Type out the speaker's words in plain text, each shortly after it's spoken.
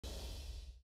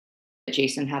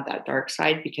Jason had that dark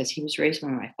side because he was raised by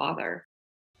my father.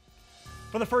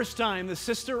 For the first time, the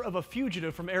sister of a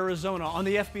fugitive from Arizona on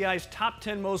the FBI's top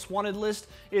 10 most wanted list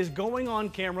is going on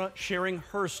camera sharing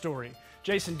her story.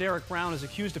 Jason Derek Brown is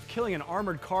accused of killing an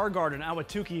armored car guard in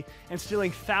Ahwatukee and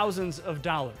stealing thousands of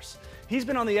dollars. He's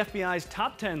been on the FBI's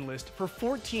top 10 list for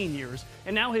 14 years,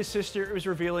 and now his sister is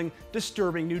revealing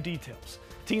disturbing new details.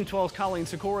 Team 12's Colleen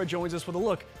Sikora joins us with a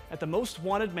look at the most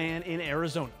wanted man in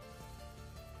Arizona.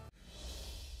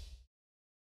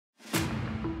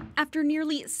 After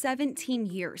nearly 17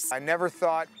 years. I never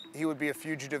thought he would be a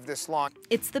fugitive this long.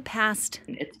 It's the past.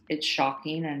 It's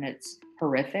shocking and it's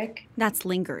horrific. That's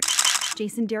lingered.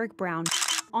 Jason Derek Brown,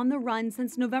 on the run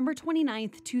since November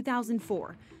 29th,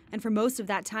 2004. And for most of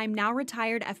that time, now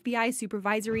retired FBI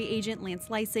supervisory agent Lance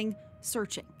Lysing,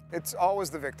 searching. It's always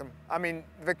the victim. I mean,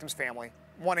 the victim's family,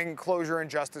 wanting closure and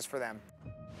justice for them.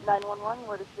 911,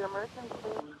 what is your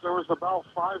emergency? There was about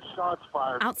 5 shots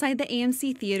fired. Outside the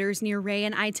AMC theaters near Ray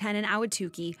and I-10 in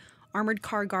Ahwatukee, armored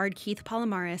car guard Keith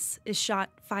Palomares is shot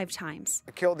 5 times.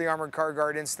 I killed the armored car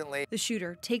guard instantly. The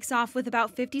shooter takes off with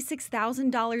about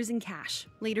 $56,000 in cash,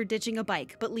 later ditching a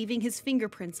bike, but leaving his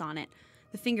fingerprints on it.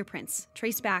 The fingerprints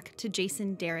traced back to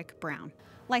Jason Derek Brown.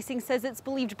 Lysing says it's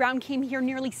believed Brown came here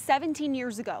nearly 17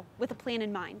 years ago with a plan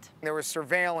in mind. There was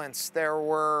surveillance, there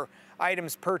were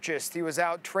items purchased. He was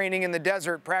out training in the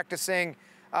desert, practicing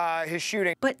his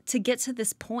shooting. But to get to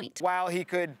this point, while he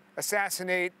could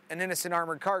assassinate an innocent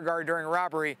armored car guard during a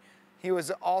robbery, he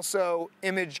was also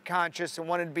image conscious and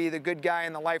wanted to be the good guy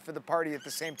in the life of the party at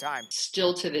the same time.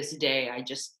 Still to this day, I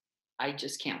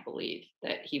just can't believe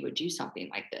that he would do something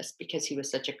like this because he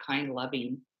was such a kind,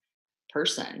 loving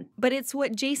person. But it's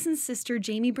what Jason's sister,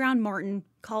 Jamie Brown Martin,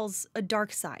 calls a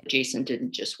dark side. Jason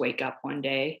didn't just wake up one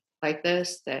day like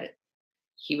this, that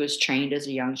he was trained as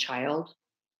a young child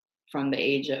from the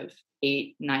age of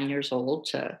 8, 9 years old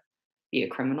to be a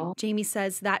criminal. Jamie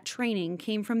says that training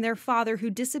came from their father, who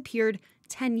disappeared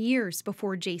 10 years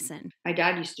before Jason. My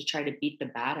dad used to try to beat the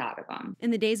bat out of him.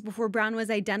 In the days before Brown was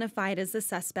identified as the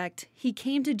suspect, he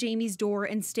came to Jamie's door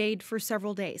and stayed for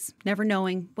several days, never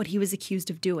knowing what he was accused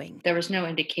of doing. There was no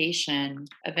indication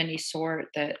of any sort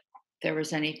that there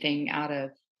was anything out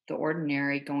of the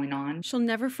ordinary going on. She'll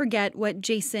never forget what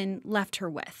Jason left her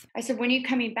with. I said, "When are you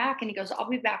coming back?" And he goes, "I'll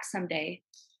be back someday."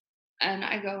 And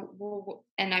I go, "Well,"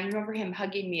 and I remember him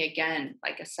hugging me again,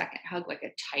 like a second hug, like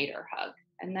a tighter hug.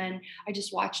 And then I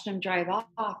just watched him drive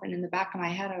off. And in the back of my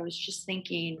head, I was just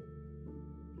thinking,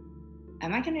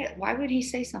 why would he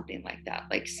say something like that?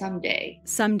 Like someday.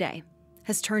 Someday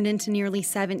has turned into nearly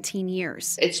 17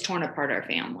 years. It's torn apart our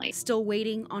family. Still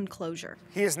waiting on closure.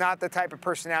 He is not the type of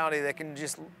personality that can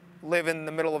just live in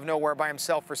the middle of nowhere by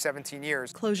himself for 17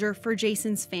 years. Closure for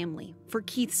Jason's family, for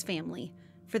Keith's family,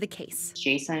 for the case.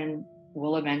 Jason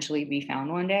will eventually be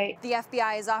found one day. The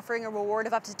FBI is offering a reward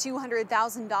of up to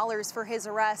 $200,000 for his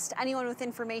arrest. Anyone with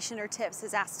information or tips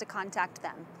is asked to contact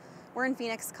them. We're in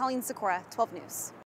Phoenix. Colleen Sikora, 12 News.